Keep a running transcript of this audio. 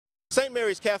St.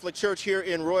 Mary's Catholic Church here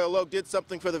in Royal Oak did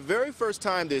something for the very first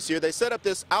time this year. They set up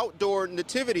this outdoor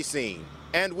nativity scene,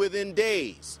 and within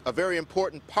days, a very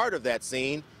important part of that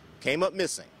scene came up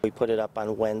missing. We put it up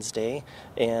on Wednesday,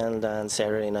 and on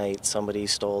Saturday night somebody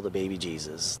stole the baby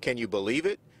Jesus. Can you believe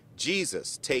it?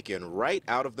 Jesus taken right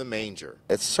out of the manger.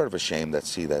 It's sort of a shame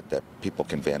that people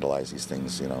can vandalize these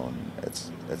things, you know, and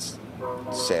it's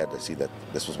sad to see that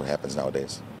this was what happens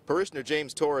nowadays. Parishioner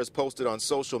James Torres posted on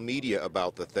social media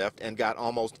about the theft and got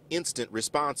almost instant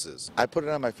responses. I put it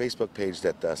on my Facebook page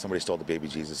that somebody stole the baby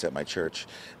Jesus at my church,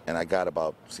 and I got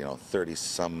about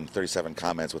 37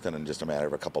 comments within just a matter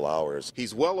of a couple hours.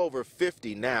 He's well over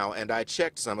 50 now, and I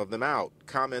checked some of them out.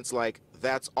 Comments like,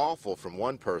 "That's awful" from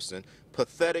one person,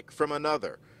 "pathetic" from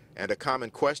another, and a common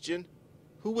question,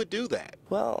 who would do that?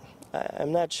 Well,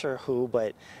 I'm not sure who,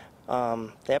 but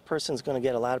that person's going to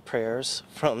get a lot of prayers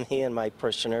from me and my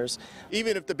parishioners.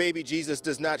 Even if the baby Jesus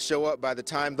does not show up by the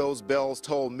time those bells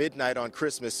toll midnight on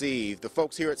Christmas Eve, the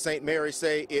folks here at St. Mary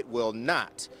say it will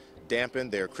not dampen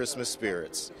their Christmas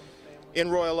spirits.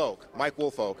 In Royal Oak, Mike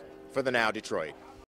Woolfolk for the Now Detroit.